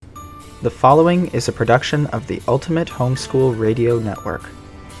The following is a production of the Ultimate Homeschool Radio Network.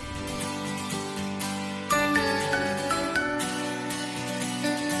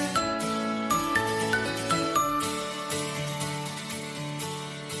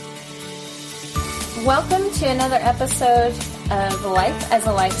 Welcome to another episode of Life as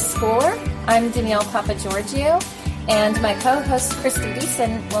a Life Schooler. I'm Danielle Papagiorgio, and my co-host Christy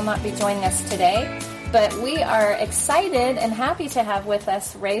Deason will not be joining us today, but we are excited and happy to have with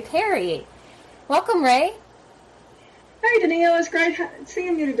us Ray Perry. Welcome, Ray. Hey, Danielle. It's great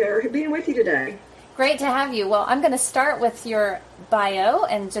seeing you today, being with you today. Great to have you. Well, I'm going to start with your bio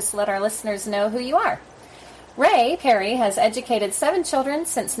and just let our listeners know who you are. Ray Perry has educated 7 children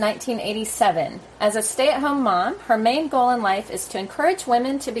since 1987. As a stay-at-home mom, her main goal in life is to encourage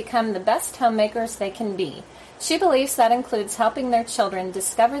women to become the best homemakers they can be. She believes that includes helping their children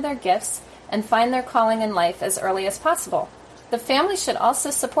discover their gifts and find their calling in life as early as possible. The family should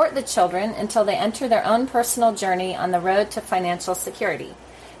also support the children until they enter their own personal journey on the road to financial security.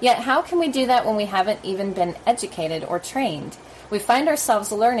 Yet how can we do that when we haven't even been educated or trained? We find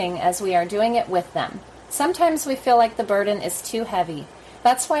ourselves learning as we are doing it with them. Sometimes we feel like the burden is too heavy.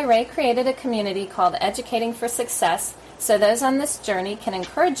 That's why Ray created a community called Educating for Success, so those on this journey can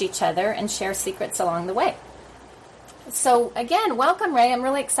encourage each other and share secrets along the way. So again, welcome, Ray. I'm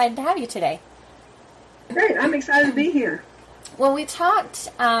really excited to have you today. Great. I'm excited to be here. Well, we talked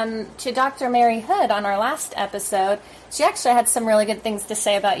to Dr. Mary Hood on our last episode. She actually had some really good things to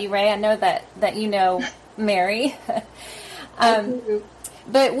say about you, Ray. I know that you know Mary.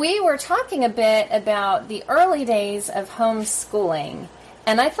 But we were talking a bit about the early days of homeschooling.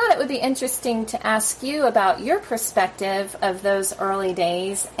 And I thought it would be interesting to ask you about your perspective of those early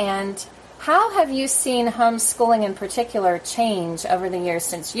days, and how have you seen homeschooling in particular change over the years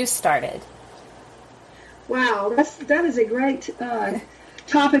since you started? Wow, that is a great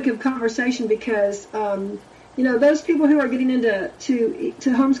topic of conversation because those people who are getting into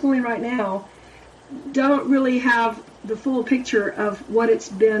homeschooling right now don't really have the full picture of what it's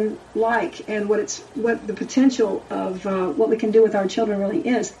been like and what the potential of what we can do with our children really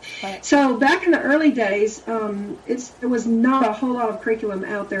is. Right. So back in the early days, there was not a whole lot of curriculum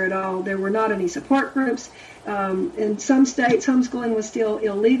out there at all. There were not any support groups. In some states, homeschooling was still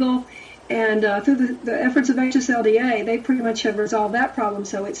illegal. And through the efforts of HSLDA, they pretty much have resolved that problem,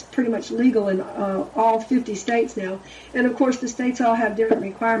 so it's pretty much legal in all 50 states now. And, of course, the states all have different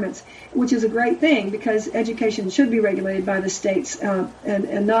requirements, which is a great thing because education should be regulated by the states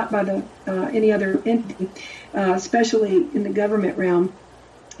and not by any other entity, especially in the government realm.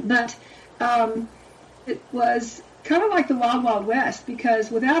 But it was kind of like the Wild Wild West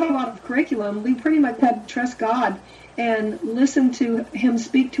because without a lot of curriculum, we pretty much had to trust God and listen to Him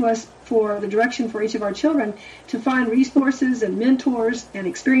speak to us for the direction for each of our children to find resources and mentors and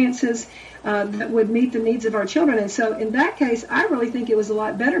experiences that would meet the needs of our children. And so in that case, I really think it was a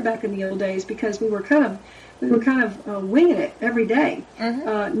lot better back in the old days because we were kind of winging it every day.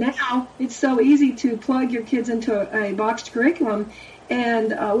 Mm-hmm. Now it's so easy to plug your kids into a boxed curriculum,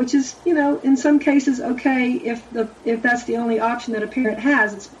 and which is, in some cases okay if that's the only option that a parent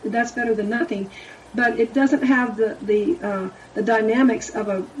has. That's better than nothing. But it doesn't have the dynamics of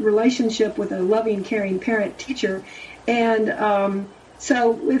a relationship with a loving, caring parent-teacher. And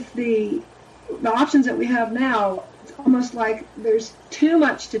so with the options that we have now, it's almost like there's too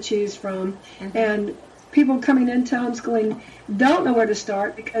much to choose from. Mm-hmm. And people coming into homeschooling don't know where to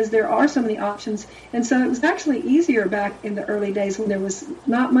start because there are so many options. And so it was actually easier back in the early days when there was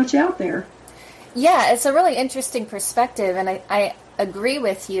not much out there. Yeah, it's a really interesting perspective, and I agree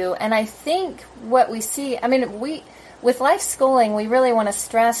with you. And I think what we see, with life schooling, we really want to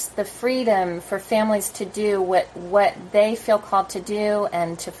stress the freedom for families to do what they feel called to do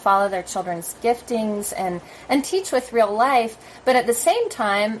and to follow their children's giftings and teach with real life. But at the same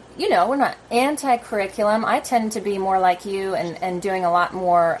time, we're not anti-curriculum. I tend to be more like you and doing a lot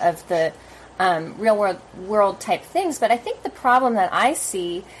more of the real world type things. But I think the problem that I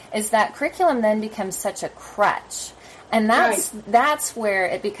see is that curriculum then becomes such a crutch. And that's where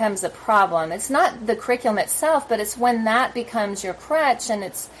it becomes a problem. It's not the curriculum itself, but it's when that becomes your crutch. And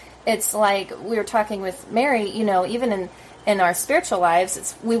it's like we were talking with Mary, even in our spiritual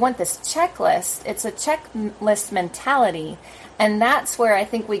lives, we want this checklist. It's a checklist mentality. And that's where I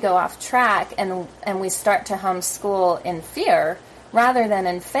think we go off track and we start to homeschool in fear rather than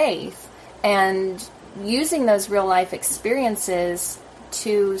in faith, and using those real life experiences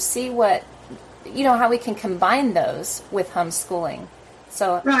to see how we can combine those with homeschooling.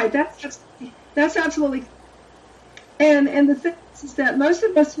 So right, that's absolutely. And the thing is that most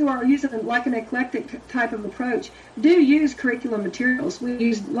of us who are using like an eclectic type of approach do use curriculum materials. We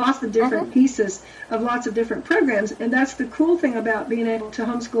use lots of different pieces of lots of different programs, and that's the cool thing about being able to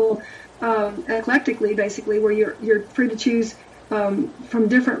homeschool eclectically, basically, where you're free to choose from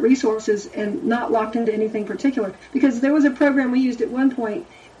different resources and not locked into anything particular. Because there was a program we used at one point,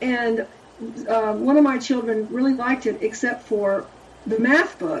 and one of my children really liked it except for the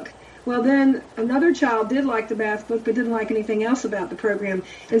math book. Well, then another child did like the math book but didn't like anything else about the program.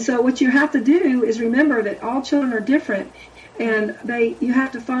 And so what you have to do is remember that all children are different, and you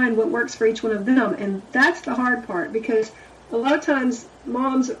have to find what works for each one of them. And that's the hard part, because a lot of times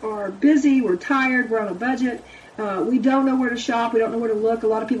moms are busy, we're tired, we're on a budget, we don't know where to shop, we don't know where to look. A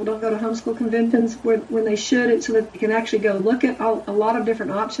lot of people don't go to homeschool conventions when they should, so that they can actually go look at a lot of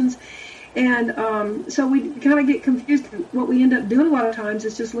different options. And so we kind of get confused. What we end up doing a lot of times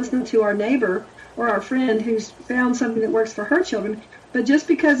is just listening to our neighbor or our friend who's found something that works for her children. But just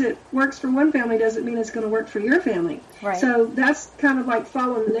because it works for one family doesn't mean it's going to work for your family. Right. So that's kind of like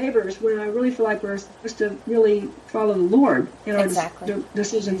following the neighbors, when I really feel like we're supposed to really follow the Lord in our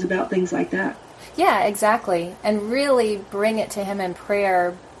decisions about things like that. Yeah, exactly. And really bring it to Him in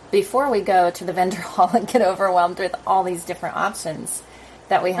prayer before we go to the vendor hall and get overwhelmed with all these different options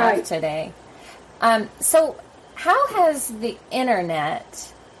that we have today. So how has the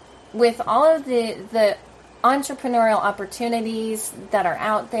internet, with all of the entrepreneurial opportunities that are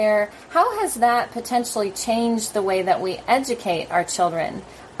out there, how has that potentially changed the way that we educate our children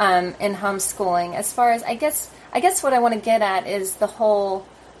in homeschooling? As far as, I guess what I want to get at is the whole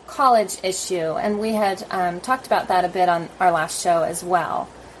college issue, and we had talked about that a bit on our last show as well.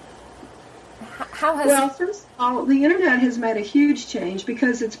 Well, first of all, the internet has made a huge change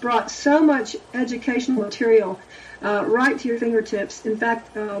because it's brought so much educational material right to your fingertips. In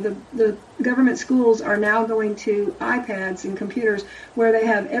fact, the government schools are now going to iPads and computers where they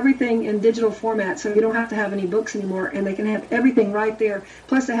have everything in digital format, so you don't have to have any books anymore, and they can have everything right there.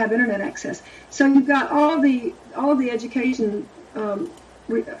 Plus, they have internet access. So you've got all of the educational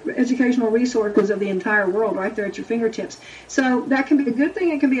resources of the entire world right there at your fingertips. So that can be a good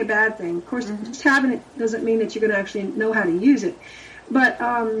thing, it can be a bad thing. Of course, just having it doesn't mean that you're going to actually know how to use it. But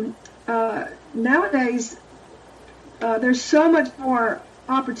nowadays, there's so much more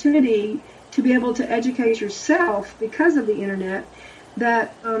opportunity to be able to educate yourself because of the internet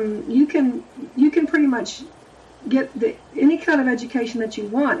that you can pretty much get any kind of education that you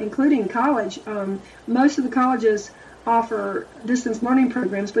want, including college. Most of the colleges offer distance learning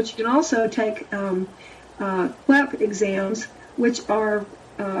programs, but you can also take CLEP exams, which are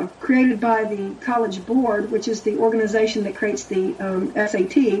created by the College Board, which is the organization that creates the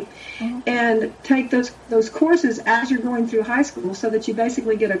SAT, and take those courses as you're going through high school, so that you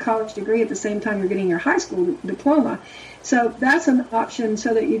basically get a college degree at the same time you're getting your high school diploma. So that's an option,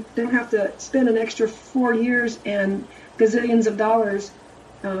 so that you don't have to spend an extra 4 years and gazillions of dollars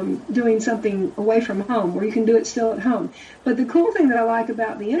doing something away from home, where you can do it still at home. But the cool thing that I like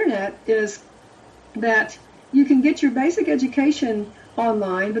about the internet is that you can get your basic education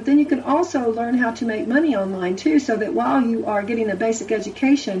online, but then you can also learn how to make money online too, so that while you are getting a basic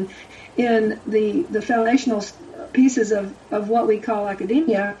education in the foundational pieces of what we call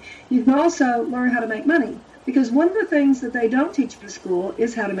academia, you can also learn how to make money. Because one of the things that they don't teach in school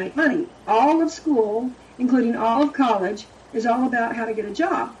is how to make money. All of school, including all of college, is all about how to get a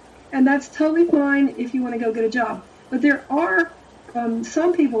job. And that's totally fine if you want to go get a job. But there are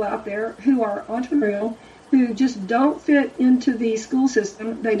some people out there who are entrepreneurial, who just don't fit into the school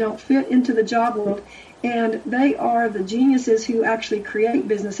system. They don't fit into the job world. And they are the geniuses who actually create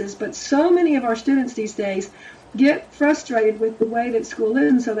businesses. But so many of our students these days get frustrated with the way that school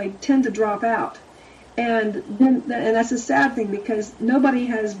is, and so they tend to drop out. And that's a sad thing, because nobody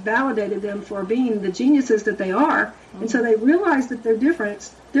has validated them for being the geniuses that they are. And so they realize that they're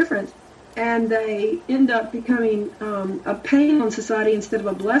different, and they end up becoming a pain on society instead of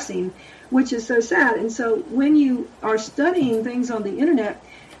a blessing, which is so sad. And so when you are studying things on the internet,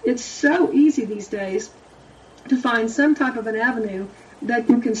 it's so easy these days to find some type of an avenue that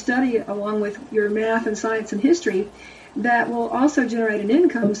you can study along with your math and science and history that will also generate an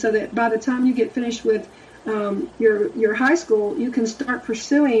income, so that by the time you get finished with your high school, you can start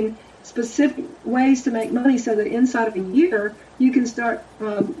pursuing specific ways to make money, so that inside of a year you can start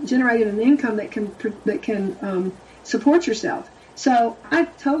generating an income that can support yourself. So I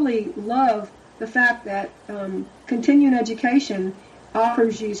totally love the fact that continuing education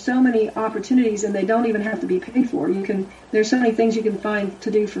offers you so many opportunities, and they don't even have to be paid for. There's so many things you can find to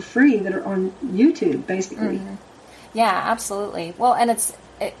do for free that are on YouTube, basically. Yeah, absolutely. Well, and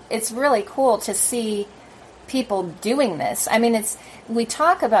it's really cool to see people doing this. I mean, we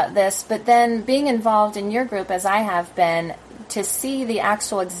talk about this, but then being involved in your group, as I have been, to see the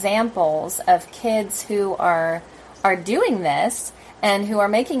actual examples of kids who are doing this and who are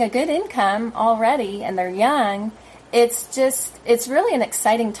making a good income already, and they're young, it's really an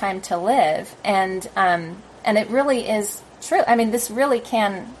exciting time to live, and it really is true. I mean, this really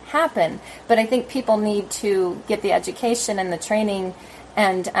can happen, but I think people need to get the education and the training,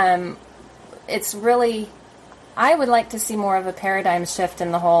 and it's really, I would like to see more of a paradigm shift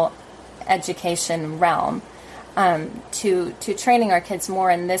in the whole education realm, to training our kids more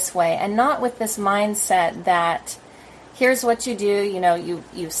in this way, and not with this mindset that here's what you do,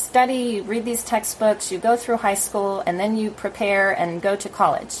 you study, you read these textbooks, you go through high school, and then you prepare and go to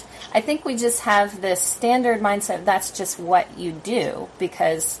college. I think we just have this standard mindset, that's just what you do,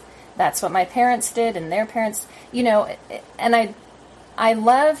 because that's what my parents did and their parents, and I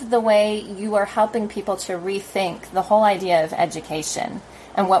love the way you are helping people to rethink the whole idea of education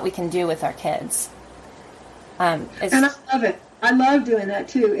and what we can do with our kids. And I love it. I love doing that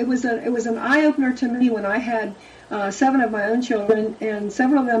too. It was an eye-opener to me when I had 7 of my own children, and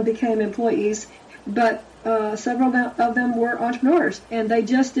several of them became employees, but several of them were entrepreneurs, and they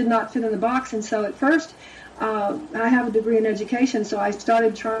just did not fit in the box. And so at first, I have a degree in education, so I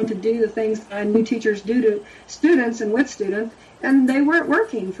started trying to do the things that I knew teachers do to students and with students, and they weren't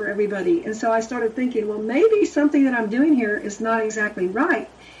working for everybody. And so I started thinking, well, maybe something that I'm doing here is not exactly right.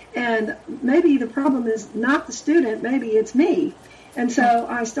 And maybe the problem is not the student, maybe it's me. And so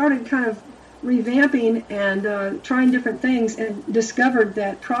I started kind of revamping and trying different things, and discovered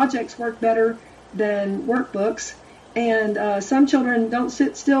that projects work better than workbooks. And some children don't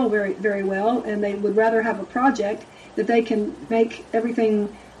sit still very, very well, and they would rather have a project that they can make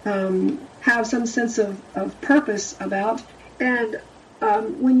everything have some sense of purpose about. And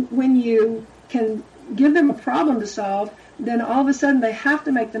when you can give them a problem to solve, then all of a sudden they have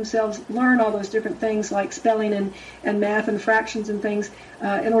to make themselves learn all those different things like spelling and math and fractions and things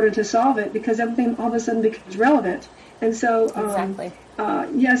in order to solve it, because everything all of a sudden becomes relevant. And so, exactly.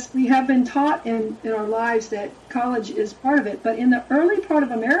 Yes, we have been taught in our lives that college is part of it, but in the early part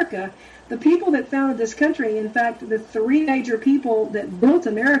of America, the people that founded this country, in fact, the 3 major people that built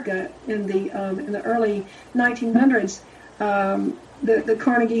America in the early 1900s, the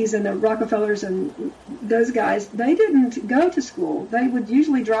Carnegies and the Rockefellers and those guys, they didn't go to school. They would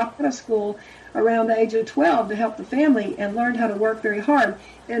usually drop out of school around the age of 12 to help the family, and learned how to work very hard.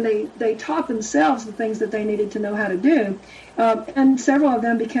 And they taught themselves the things that they needed to know how to do. And several of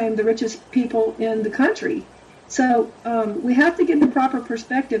them became the richest people in the country. So we have to get the proper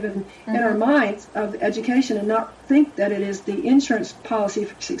perspective in our minds of education, and not think that it is the insurance policy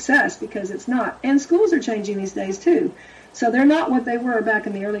for success, because it's not. And schools are changing these days too. So they're not what they were back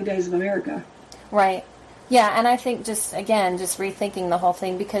in the early days of America. Right. Yeah, and I think just rethinking the whole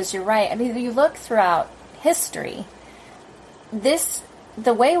thing, because you're right. I mean, you look throughout history,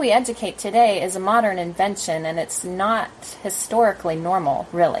 the way we educate today is a modern invention, and it's not historically normal,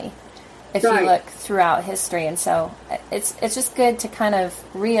 really, if you look throughout history. And so it's just good to kind of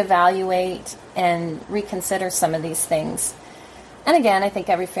reevaluate and reconsider some of these things. And again, I think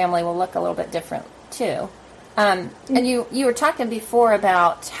every family will look a little bit different too. And you were talking before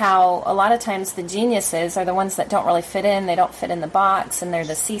about how a lot of times the geniuses are the ones that don't really fit in. They don't fit in the box, and they're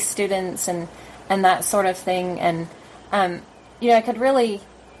the C students and that sort of thing. And, I could really,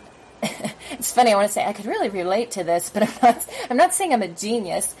 it's funny, I want to say I could really relate to this, but I'm not saying I'm a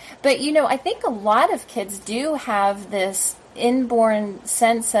genius. But, I think a lot of kids do have this inborn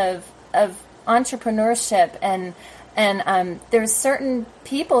sense of entrepreneurship, and there's certain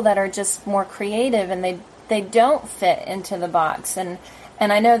people that are just more creative, and they don't fit into the box. And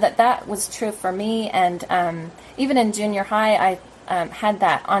I know that was true for me. And even in junior high, I had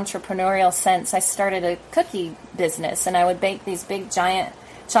that entrepreneurial sense. I started a cookie business, and I would bake these big, giant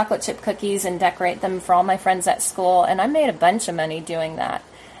chocolate chip cookies and decorate them for all my friends at school. And I made a bunch of money doing that.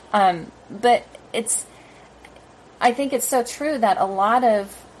 But I think it's so true that a lot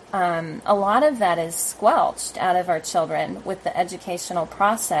of that is squelched out of our children with the educational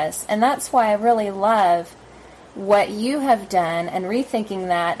process. And that's why I really love what you have done, and rethinking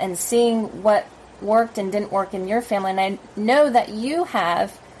that, and seeing what worked and didn't work in your family. And I know that you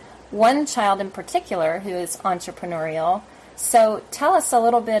have one child in particular who is entrepreneurial. So tell us a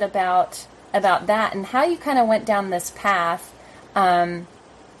little bit about that, and how you kind of went down this path, and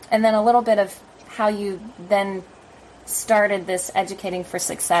then a little bit of how you then started this Educating for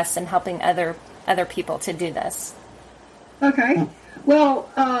Success and helping other people to do this. Okay. Well,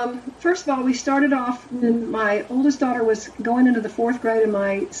 first of all, we started off when my oldest daughter was going into the fourth grade, and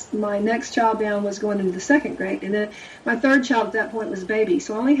my next child down was going into the second grade, and then my third child at that point was a baby.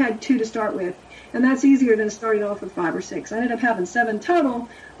 So I only had 2 to start with, and that's easier than starting off with 5 or 6. I ended up having 7 total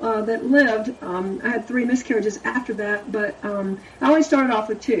that lived. I had 3 miscarriages after that, but I only started off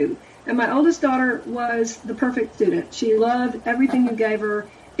with 2. And my oldest daughter was the perfect student. She loved everything you gave her.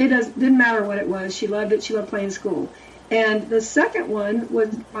 Didn't matter what it was. She loved it. She loved playing school. And the second one was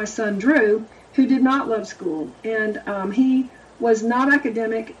my son, Drew, who did not love school. And he was not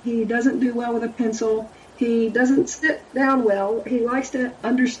academic. He doesn't do well with a pencil. He doesn't sit down well. He likes to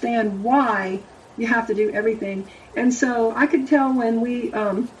understand why you have to do everything. And so I could tell when we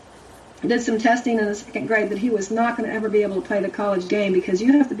did some testing in the second grade that he was not going to ever be able to play the college game, because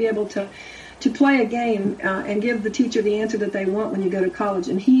you have to be able to play a game and give the teacher the answer that they want when you go to college.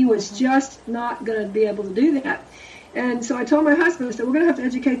 And he was just not going to be able to do that. And so I told my husband, I said, we're going to have to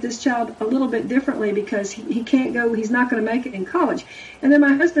educate this child a little bit differently, because he can't go, he's not going to make it in college. And then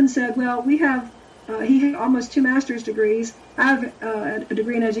my husband said, well, we have, he had almost 2 master's degrees. I have a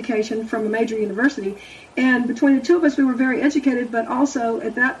degree in education from a major university. And between the 2 of us, we were very educated, but also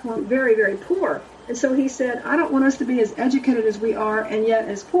at that point, very, very poor. And so he said, I don't want us to be as educated as we are and yet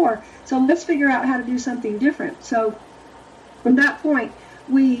as poor. So let's figure out how to do something different. So from that point,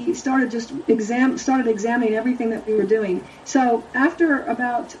 we started examining everything that we were doing. So after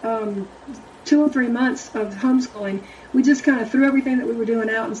about 2 or 3 months of homeschooling, we just kind of threw everything that we were doing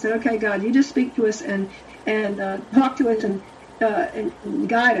out and said, okay, God, you just speak to us and talk to us and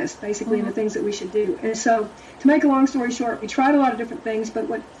guide us, basically, in the things that we should do. And so, to make a long story short, we tried a lot of different things, but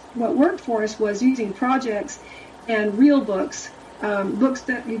what worked for us was using projects and real books, books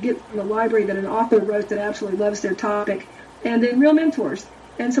that you get from the library that an author wrote that absolutely loves their topic, and then real mentors.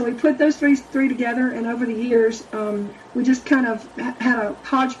 And so we put those three together, and over the years, we just kind of had a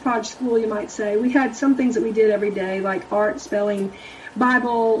hodgepodge school, you might say. We had some things that we did every day, like art, spelling,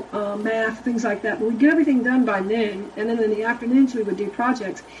 Bible, math, things like that. But we'd get everything done by noon, and then in the afternoons we would do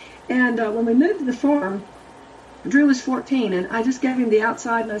projects. And when we moved to the farm, Drew was 14, and I just gave him the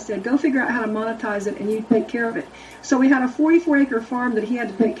outside, and I said, go figure out how to monetize it, and you take care of it. So we had a 44-acre farm that he had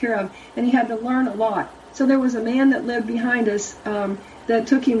to take care of, and he had to learn a lot. So there was a man that lived behind us that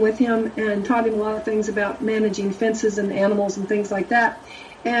took him with him and taught him a lot of things about managing fences and animals and things like that.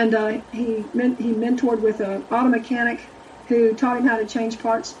 And he mentored with an auto mechanic who taught him how to change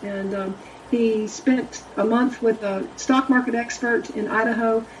parts, and he spent a month with a stock market expert in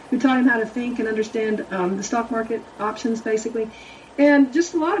Idaho who taught him how to think and understand the stock market options, basically. And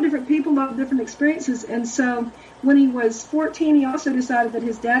just a lot of different people, a lot of different experiences. And so when he was 14, he also decided that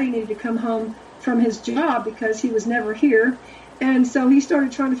his daddy needed to come home from his job because he was never here. And so he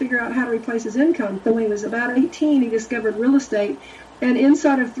started trying to figure out how to replace his income. So when he was about 18, he discovered real estate. And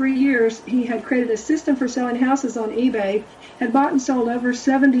inside of 3 years, he had created a system for selling houses on eBay, had bought and sold over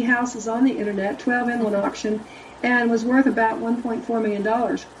 70 houses on the internet, 12 in one auction, and was worth about $1.4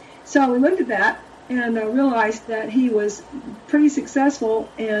 million. So we looked at that and realized that he was pretty successful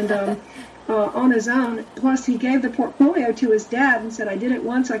and on his own. Plus, he gave the portfolio to his dad and said, I did it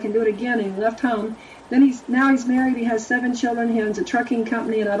once, I can do it again, and he left home. Then he's married, he has 7 children, he owns a trucking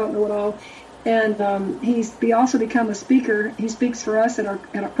company, and I don't know what all. And he's also become a speaker. He speaks for us at our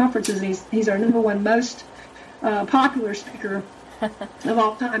conferences, and he's our number 1 most popular speaker of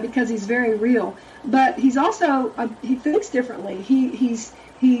all time because he's very real. But he's also he thinks differently.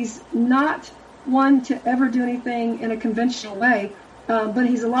 He's not one to ever do anything in a conventional way, but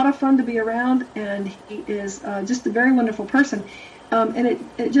he's a lot of fun to be around, and he is just a very wonderful person. And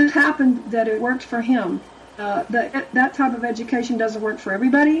it just happened that it worked for him. That type of education doesn't work for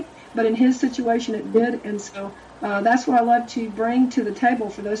everybody, but in his situation it did, and so that's what I love to bring to the table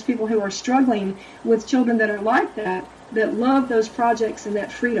for those people who are struggling with children that are like that love those projects and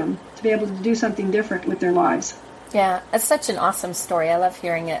that freedom to be able to do something different with their lives. Yeah, it's such an awesome story. I love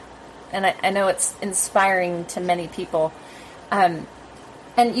hearing it, and I know it's inspiring to many people.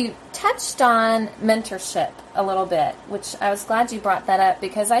 And you touched on mentorship a little bit, which I was glad you brought that up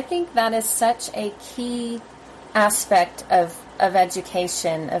because I think that is such a key aspect of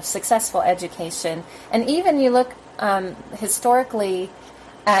education, of successful education. And even you look historically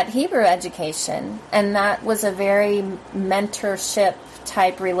at Hebrew education, and that was a very mentorship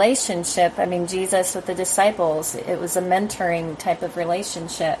type relationship. I mean, Jesus with the disciples, it was a mentoring type of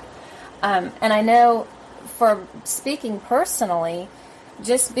relationship. And I know, for speaking personally,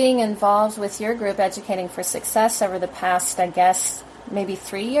 just being involved with your group, Educating for Success, over the past, I guess, maybe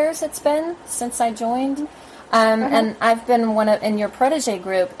 3 years it's been since I joined, And I've been in your protege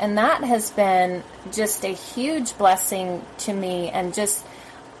group, and that has been just a huge blessing to me, and just,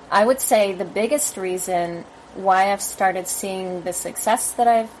 I would say, the biggest reason why I've started seeing the success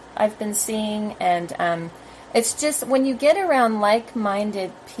that I've been seeing. And it's just when you get around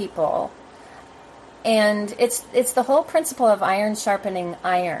like-minded people, and it's the whole principle of iron sharpening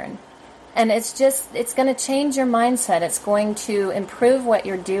iron. And it's going to change your mindset. It's going to improve what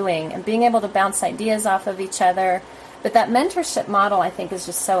you're doing and being able to bounce ideas off of each other. But that mentorship model, I think, is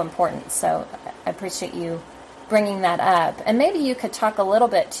just so important. So I appreciate you bringing that up. And maybe you could talk a little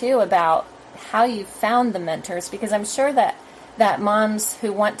bit, too, about how you found the mentors, because I'm sure that moms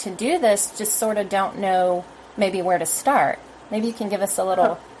who want to do this just sort of don't know maybe where to start. Maybe you can give us a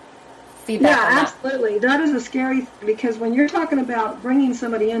little feedback on that. Yeah, absolutely. That is a scary thing, because when you're talking about bringing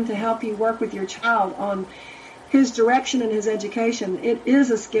somebody in to help you work with your child on his direction and his education, it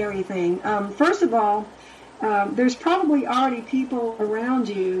is a scary thing. First of all, there's probably already people around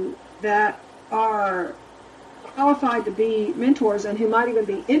you that are qualified to be mentors and who might even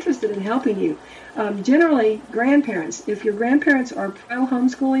be interested in helping you. Generally, grandparents, if your grandparents are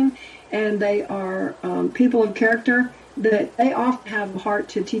pro-homeschooling and they are people of character, that they often have a heart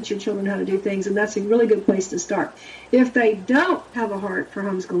to teach your children how to do things, and that's a really good place to start. If they don't have a heart for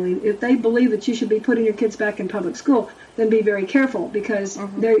homeschooling, if they believe that you should be putting your kids back in public school, then be very careful, because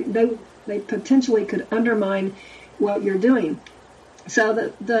they potentially could undermine what you're doing.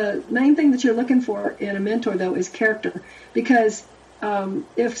 So the main thing that you're looking for in a mentor, though, is character, because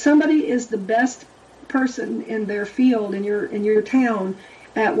if somebody is the best person in their field, in your town,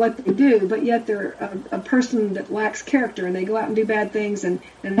 at what they do, but yet they're a person that lacks character, and they go out and do bad things and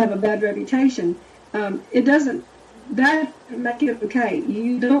have a bad reputation, that make it okay.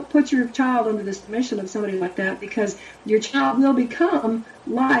 You don't put your child under the submission of somebody like that, because your child will become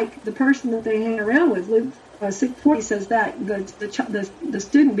like the person that they hang around with. Luke 6:40 says that the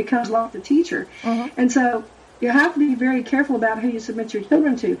student becomes like the teacher. And so you have to be very careful about who you submit your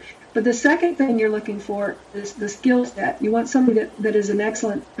children to. But the second thing you're looking for is the skill set. You want somebody that is an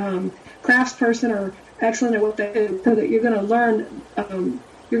excellent craftsperson or excellent at what they do, so that you're going to learn,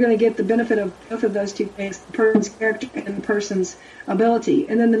 you're going to get the benefit of both of those two things, the person's character and the person's ability.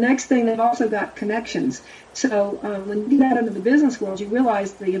 And then the next thing, they've also got connections. So when you get out into the business world, you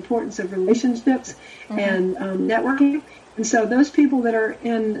realize the importance of relationships and networking. And so those people that are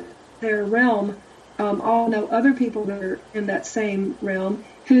in their realm all know other people that are in that same realm,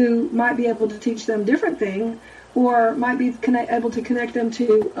 who might be able to teach them different things, or might be able to connect them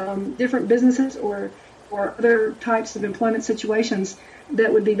to different businesses or other types of employment situations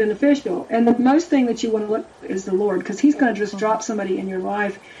that would be beneficial. And the most thing that you want to look for is the Lord, because He's going to just drop somebody in your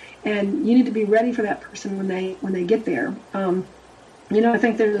life, and you need to be ready for that person when they get there. I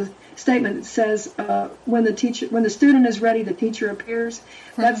think there's a statement that says when the student is ready, the teacher appears.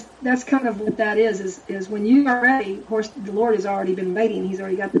 That's kind of what that is when you are ready. Of course, the Lord has already been waiting. He's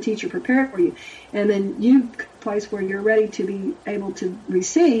already got the teacher prepared for you, and then you place where you're ready to be able to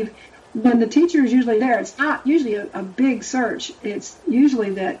receive. When the teacher is usually there, it's not usually a big search. It's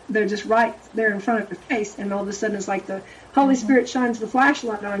usually that they're just right there in front of your face, and all of a sudden it's like the Holy Spirit shines the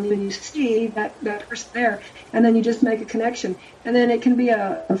flashlight on you, and you see that person there, and then you just make a connection. And then it can be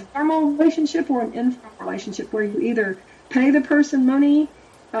a formal relationship or an informal relationship, where you either pay the person money,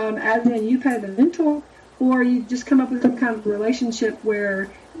 as in you pay the mentor, or you just come up with some kind of relationship where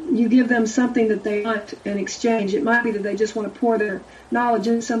you give them something that they want in exchange. It might be that they just want to pour their knowledge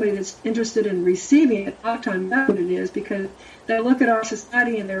into somebody that's interested in receiving it. A lot of times that's what it is, because they look at our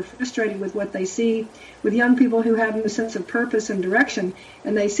society and they're frustrated with what they see with young people who have no sense of purpose and direction,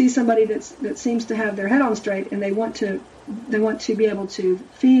 and they see somebody that seems to have their head on straight, and they want to be able to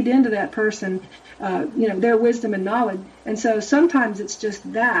feed into that person their wisdom and knowledge. And so sometimes it's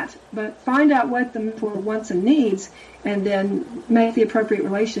just that, but find out what the mentor wants and needs, and then make the appropriate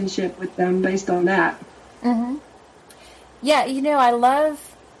relationship with them based on that. Yeah, I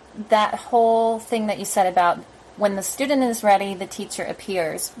love that whole thing that you said about when the student is ready, the teacher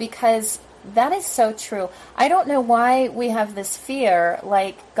appears, because that is so true. I don't know why we have this fear,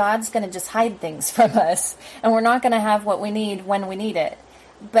 like God's going to just hide things from us, and we're not going to have what we need when we need it.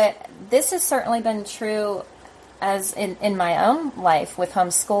 But this has certainly been true as in my own life with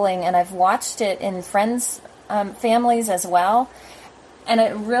homeschooling, and I've watched it in friends' families as well. And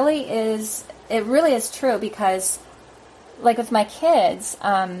it really is true, because like with my kids,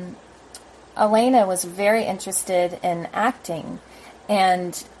 Elena was very interested in acting,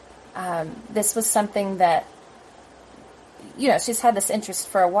 and this was something that, she's had this interest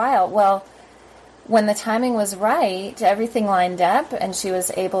for a while. Well, when the timing was right, everything lined up, and she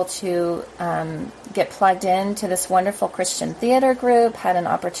was able to get plugged into this wonderful Christian theater group, had an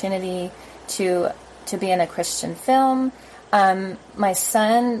opportunity to be in a Christian film. My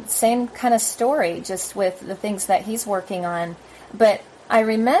son, same kind of story, just with the things that he's working on. But I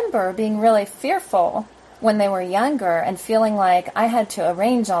remember being really fearful when they were younger and feeling like I had to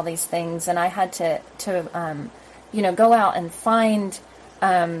arrange all these things, and I had to go out and find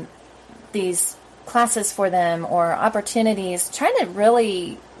these classes for them or opportunities, trying to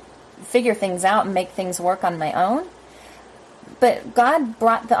really figure things out and make things work on my own. But God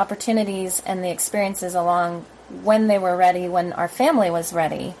brought the opportunities and the experiences along when they were ready, when our family was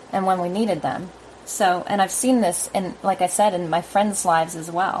ready, and when we needed them. So, and I've seen this, in, like I said, in my friends' lives as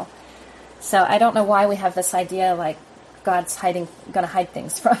well. So I don't know why we have this idea like God's going to hide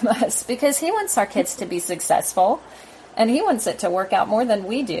things from us, because He wants our kids to be successful, and He wants it to work out more than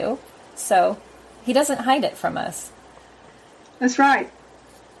we do. So He doesn't hide it from us. That's right.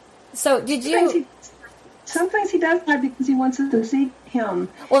 So did you... Some things He does hide because He wants us to seek Him.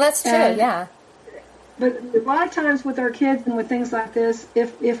 Well, that's true, yeah. But a lot of times with our kids and with things like this,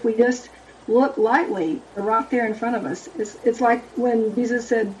 if we just look lightly, they're right there in front of us. It's like when Jesus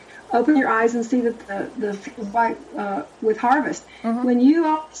said, "Open your eyes and see that the field white with harvest." Mm-hmm. When you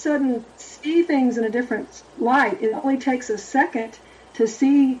all of a sudden see things in a different light, it only takes a second to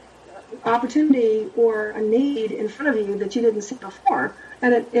see opportunity or a need in front of you that you didn't see before.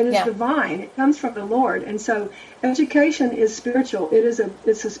 And it is divine. It comes from the Lord. And so education is spiritual.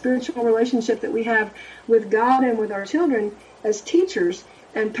 It's a spiritual relationship that we have with God and with our children as teachers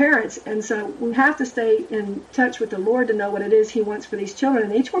and parents. And so we have to stay in touch with the Lord to know what it is He wants for these children.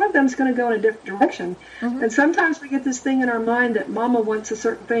 And each one of them is going to go in a different direction. Mm-hmm. And sometimes we get this thing in our mind that Mama wants a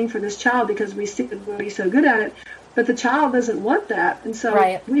certain thing for this child because we see that we'll be so good at it. But the child doesn't want that. And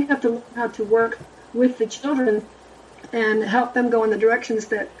so we have to learn how to work with the children and help them go in the directions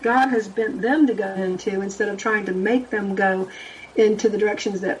that God has bent them to go into, instead of trying to make them go into the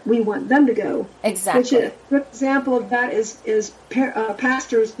directions that we want them to go. Exactly. Which a good example of that is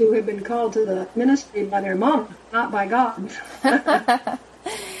pastors who have been called to the ministry by their mom, not by God.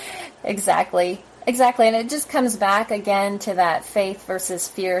 Exactly. And it just comes back again to that faith versus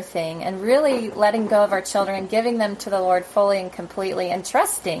fear thing, and really letting go of our children, giving them to the Lord fully and completely, and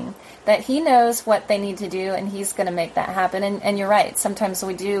trusting that He knows what they need to do and He's going to make that happen. And you're right. Sometimes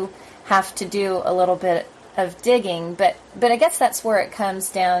we do have to do a little bit of digging, but I guess that's where it comes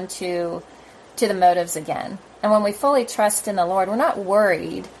down to the motives again. And when we fully trust in the Lord, we're not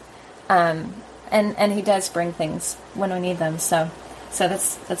worried. And He does bring things when we need them. So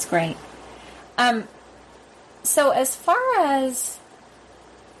that's great. So as far as,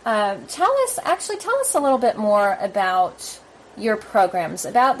 tell us a little bit more about your programs,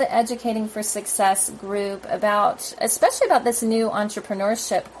 about the Educating for Success group, especially about this new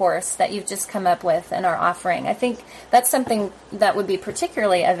entrepreneurship course that you've just come up with and are offering. I think that's something that would be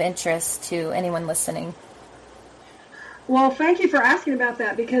particularly of interest to anyone listening. Well, thank you for asking about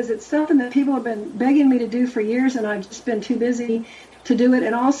that, because it's something that people have been begging me to do for years, and I've just been too busy to do it.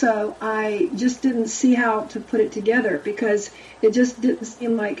 And also, I just didn't see how to put it together, because it just didn't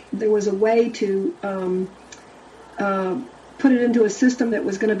seem like there was a way to put it into a system that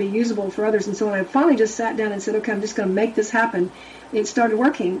was going to be usable for others. And so when I finally just sat down and said, okay, I'm just going to make this happen, it started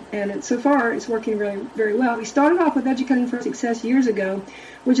working. And so far, it's working very, very well. We started off with Educating for Success years ago,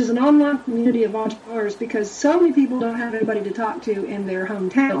 which is an online community of entrepreneurs, because so many people don't have anybody to talk to in their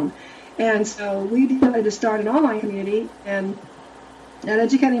hometown. And so we decided to start an online community, and at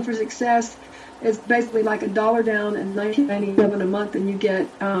Educating for Success, it's basically like $1 down and $19.97 a month, and you get,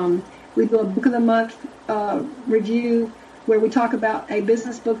 we do a book of the month review, where we talk about a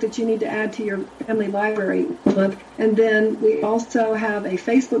business book that you need to add to your family library month. And then we also have a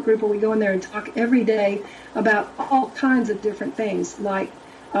Facebook group where we go in there and talk every day about all kinds of different things, like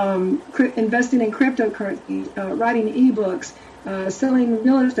investing in cryptocurrency, writing ebooks, selling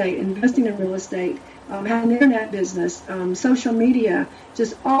real estate, investing in real estate, having an internet business, social media,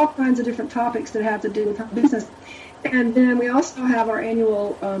 just all kinds of different topics that have to do with our business. And then we also have our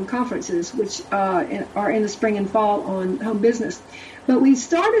annual conferences, which are in the spring and fall on home business. But we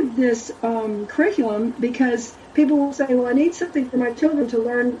started this curriculum because people will say, well, I need something for my children to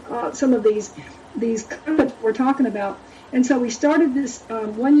learn some of these concepts we're talking about. And so we started this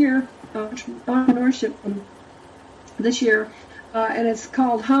one-year entrepreneurship this year, and it's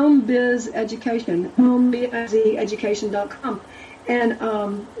called Home Biz Education, homebizeducation.com.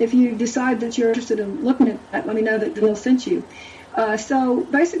 And if you decide that you're interested in looking at that, let me know that Bill sent you. So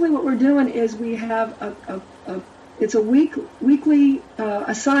basically what we're doing is we have it's a weekly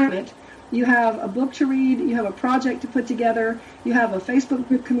assignment you have a book to read, you have a project to put together, you have a Facebook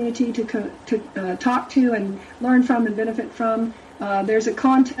group community to talk to and learn from and benefit from. There's a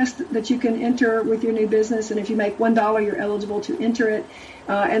contest that you can enter with your new business, and if you make $1, you're eligible to enter it.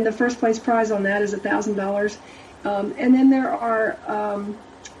 And the first place prize on that is $1,000. And then there are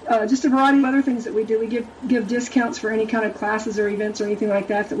just a variety of other things that we do. We give discounts for any kind of classes or events or anything like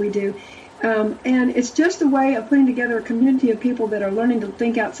that we do. And it's just a way of putting together a community of people that are learning to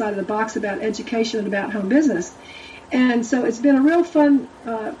think outside of the box about education and about home business. And so it's been a real fun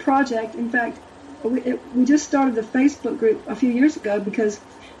project. In fact, we just started the Facebook group a few years ago because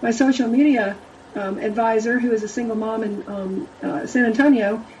my social media advisor, who is a single mom in San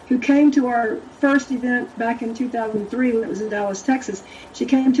Antonio, who came to our first event back in 2003 when it was in Dallas, Texas. She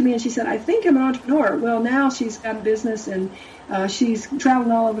came to me and she said, I think I'm an entrepreneur. Well, now she's got a business and she's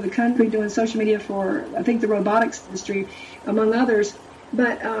traveling all over the country doing social media for, I think, the robotics industry, among others.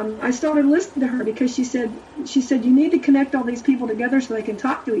 But I started listening to her because she said, you need to connect all these people together so they can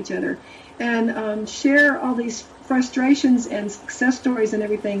talk to each other and share all these frustrations and success stories and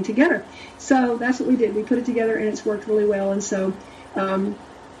everything together. So that's what we did. We put it together and it's worked really well. And so,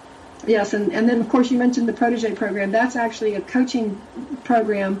 yes, and then, of course, you mentioned the Protege program. That's actually a coaching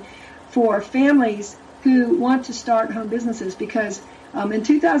program for families who want to start home businesses because in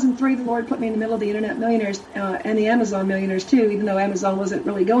 2003, the Lord put me in the middle of the Internet millionaires and the Amazon millionaires, too, even though Amazon wasn't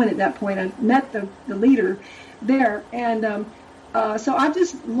really going at that point. I met the leader there. And so I've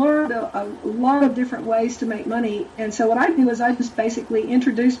just learned a lot of different ways to make money. And so what I do is I just basically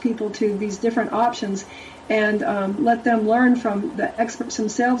introduce people to these different options and let them learn from the experts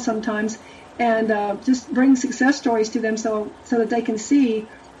themselves sometimes and just bring success stories to them so that they can see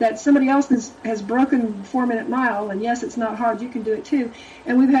that somebody else has broken the 4-minute mile, and yes, it's not hard, you can do it too.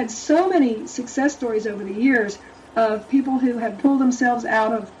 And we've had so many success stories over the years of people who have pulled themselves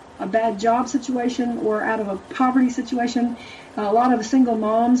out of a bad job situation or out of a poverty situation, a lot of single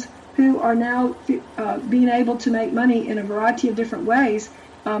moms who are now being able to make money in a variety of different ways.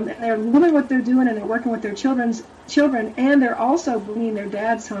 They're loving what they're doing and they're working with their children, and they're also bringing their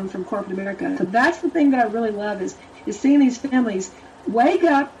dads home from corporate America. So that's the thing that I really love is seeing these families wake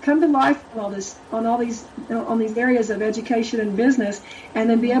up, come to life on all these areas of education and business, and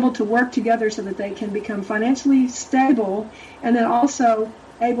then be able to work together so that they can become financially stable, and then also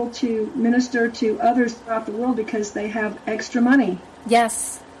able to minister to others throughout the world because they have extra money.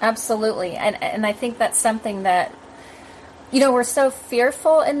 Yes, absolutely, and I think that's something that we're so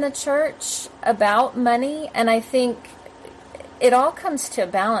fearful in the church about money, and I think it all comes to a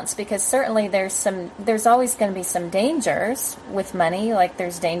balance because certainly there's always going to be some dangers with money, like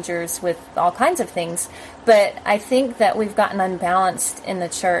there's dangers with all kinds of things. But I think that we've gotten unbalanced in the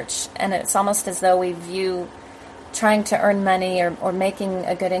church, and it's almost as though we view trying to earn money or making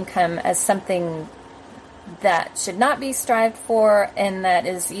a good income as something that should not be strived for and that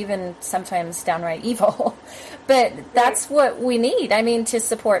is even sometimes downright evil. But that's what we need. I mean, to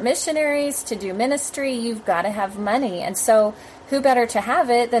support missionaries, to do ministry, you've got to have money. And so who better to have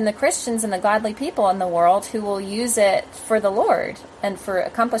it than the Christians and the godly people in the world who will use it for the Lord and for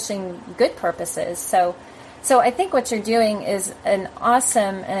accomplishing good purposes. So I think what you're doing is an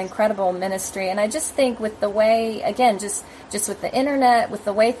awesome and incredible ministry. And I just think with the way, again, just with the internet, with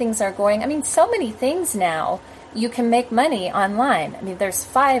the way things are going, I mean, so many things now, you can make money online. I mean, there's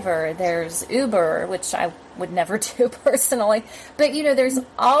Fiverr, there's Uber, which I would never do personally. But, there's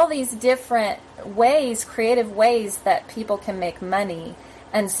all these different ways, creative ways that people can make money.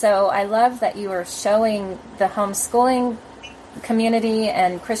 And so I love that you are showing the homeschooling community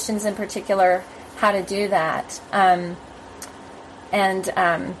and Christians in particular how to do that.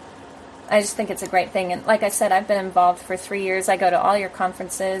 I just think it's a great thing. And like I said, I've been involved for 3 years. I go to all your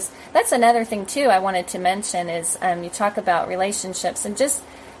conferences. That's another thing, too, I wanted to mention is you talk about relationships and just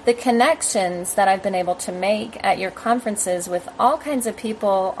the connections that I've been able to make at your conferences with all kinds of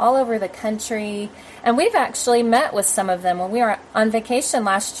people all over the country. And we've actually met with some of them when we were on vacation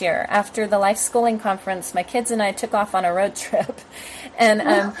last year. After the Life Schooling Conference, my kids and I took off on a road trip and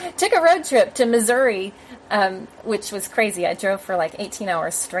took a road trip to Missouri, which was crazy. I drove for like 18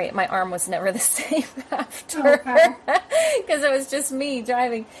 hours straight. My arm was never the same after because it was just me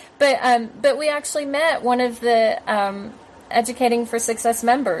driving. But we actually met one of the Educating for Success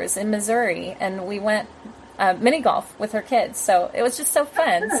members in Missouri, and we went mini golf with her kids. So it was just so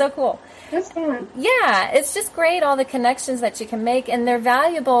fun, so cool. That's fun. Yeah, it's just great, all the connections that you can make, and they're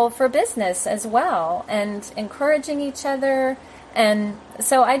valuable for business as well, and encouraging each other. And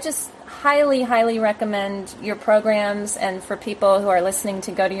so I just highly, highly recommend your programs, and for people who are listening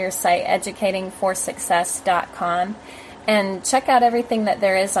to go to your site, educatingforsuccess.com. and check out everything that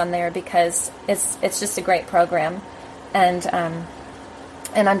there is on there, because it's just a great program. And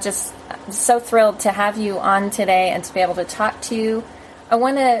I'm just so thrilled to have you on today and to be able to talk to you. I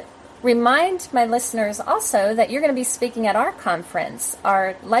want to remind my listeners also that you're going to be speaking at our conference,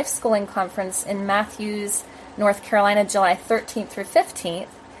 our Life Schooling Conference in Matthews, North Carolina, July 13th through 15th.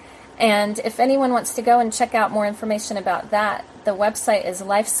 And if anyone wants to go and check out more information about that, the website is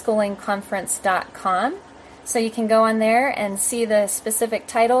lifeschoolingconference.com. So you can go on there and see the specific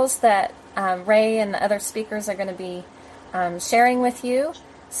titles that Ray and the other speakers are going to be sharing with you.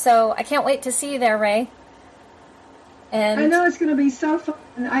 So I can't wait to see you there, Ray. And I know it's going to be so fun.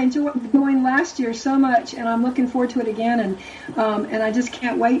 I enjoyed going last year so much, and I'm looking forward to it again. And I just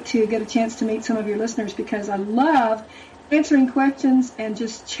can't wait to get a chance to meet some of your listeners, because I love answering questions and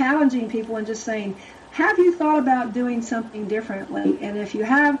just challenging people and just saying, have you thought about doing something differently? And if you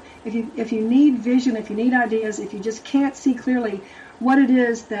have, if you need vision, if you need ideas, if you just can't see clearly what it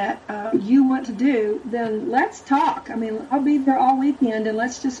is that you want to do, then let's talk. I mean, I'll be there all weekend, and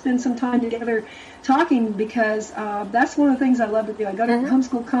let's just spend some time together talking, because that's one of the things I love to do. I go to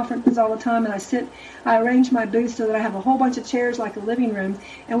homeschool conferences all the time, and I arrange my booth so that I have a whole bunch of chairs like a living room,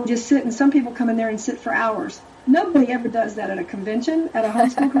 and we just sit, and some people come in there and sit for hours. Nobody ever does that at a convention, at a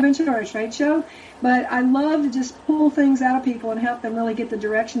homeschool convention or a trade show, but I love to just pull things out of people and help them really get the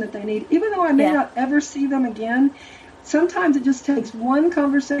direction that they need. Even though I may not ever see them again, sometimes it just takes one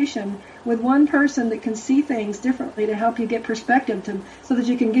conversation with one person that can see things differently to help you get perspective, so that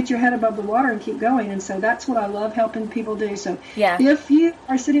you can get your head above the water and keep going. And so that's what I love helping people do. So if you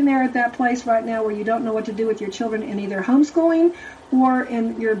are sitting there at that place right now where you don't know what to do with your children in either homeschooling or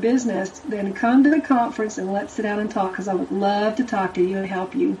in your business, then come to the conference and let's sit down and talk, because I would love to talk to you and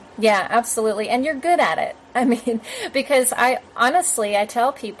help you. Yeah, absolutely. And you're good at it. I mean, because I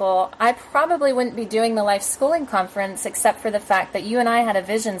tell people I probably wouldn't be doing the Life Schooling Conference except for the fact that you and I had a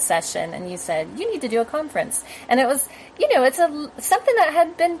vision session, and you said, you need to do a conference. And it was, it's something that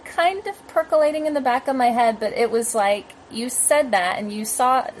had been kind of percolating in the back of my head, but it was like you said that, and you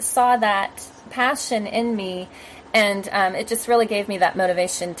saw that passion in me, and it just really gave me that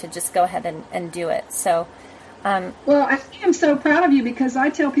motivation to just go ahead and do it. So, well, I am so proud of you, because I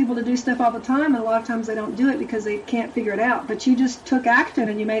tell people to do stuff all the time, and a lot of times they don't do it because they can't figure it out. But you just took action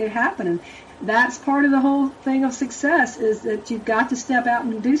and you made it happen, and that's part of the whole thing of success, is that you've got to step out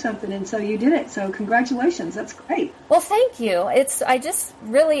and do something, and so you did it. So congratulations, that's great. Well, thank you. I just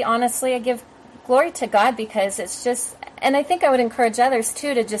really, honestly, I give glory to God, because it's just, and I think I would encourage others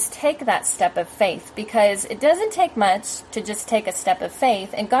too to just take that step of faith, because it doesn't take much to just take a step of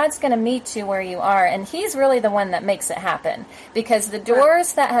faith, and God's going to meet you where you are, and He's really the one that makes it happen, because the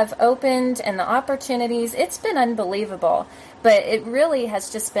doors that have opened and the opportunities, it's been unbelievable, but it really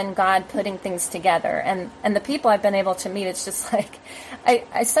has just been God putting things together, and the people I've been able to meet, it's just like,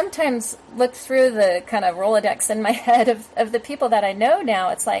 I sometimes look through the kind of Rolodex in my head of the people that I know now.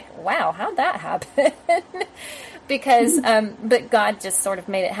 It's like, wow, how'd that happen? Because, but God just sort of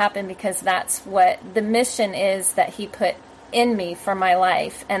made it happen, because that's what the mission is that He put in me for my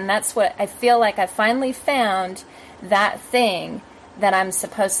life. And that's what I feel like I finally found, that thing that I'm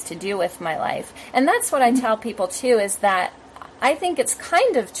supposed to do with my life. And that's what I tell people too, is that I think it's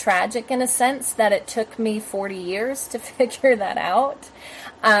kind of tragic in a sense that it took me 40 years to figure that out.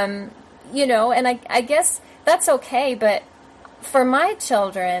 And I guess that's okay, but for my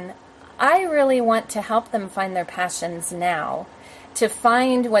children, I really want to help them find their passions now, to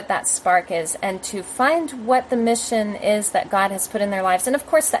find what that spark is, and to find what the mission is that God has put in their lives. And of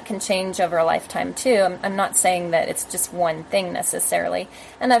course that can change over a lifetime too. I'm not saying that it's just one thing necessarily,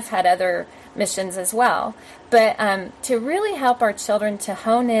 and I've had other missions as well. But to really help our children to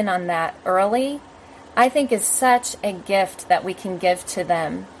hone in on that early, I think is such a gift that we can give to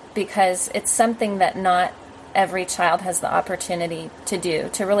them, because it's something that not every child has the opportunity to do,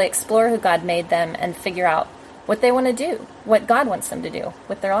 to really explore who God made them and figure out what they want to do, what God wants them to do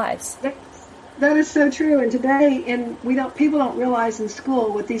with their lives. That is so true. And today, people don't realize in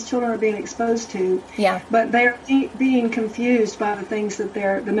school what these children are being exposed to. Yeah. But they're being confused by the things that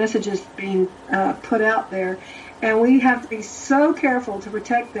the messages being put out there, and we have to be so careful to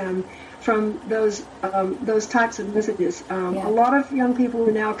protect them from those types of messages. A lot of young people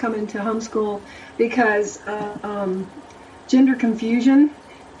who now come into homeschool because gender confusion,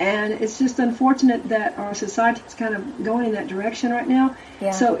 and it's just unfortunate that our society is kind of going in that direction right now.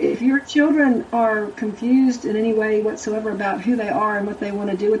 Yeah. So if your children are confused in any way whatsoever about who they are and what they want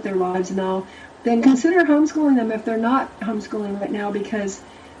to do with their lives and all, then consider homeschooling them if they're not homeschooling right now, because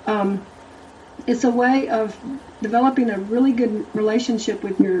it's a way of developing a really good relationship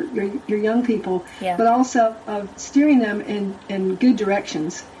with your young people, but also of steering them in good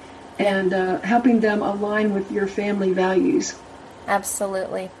directions and helping them align with your family values.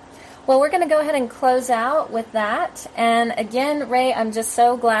 Absolutely. Well, we're going to go ahead and close out with that. And again, Ray, I'm just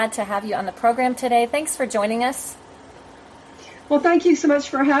so glad to have you on the program today. Thanks for joining us. Well, thank you so much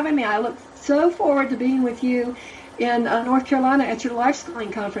for having me. I look so forward to being with you in North Carolina at your Life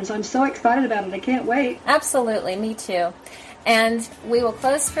Schooling Conference. I'm so excited about it. I can't wait. Absolutely. Me too. And we will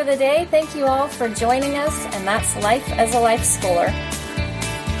close for the day. Thank you all for joining us. And that's Life as a Life Schooler.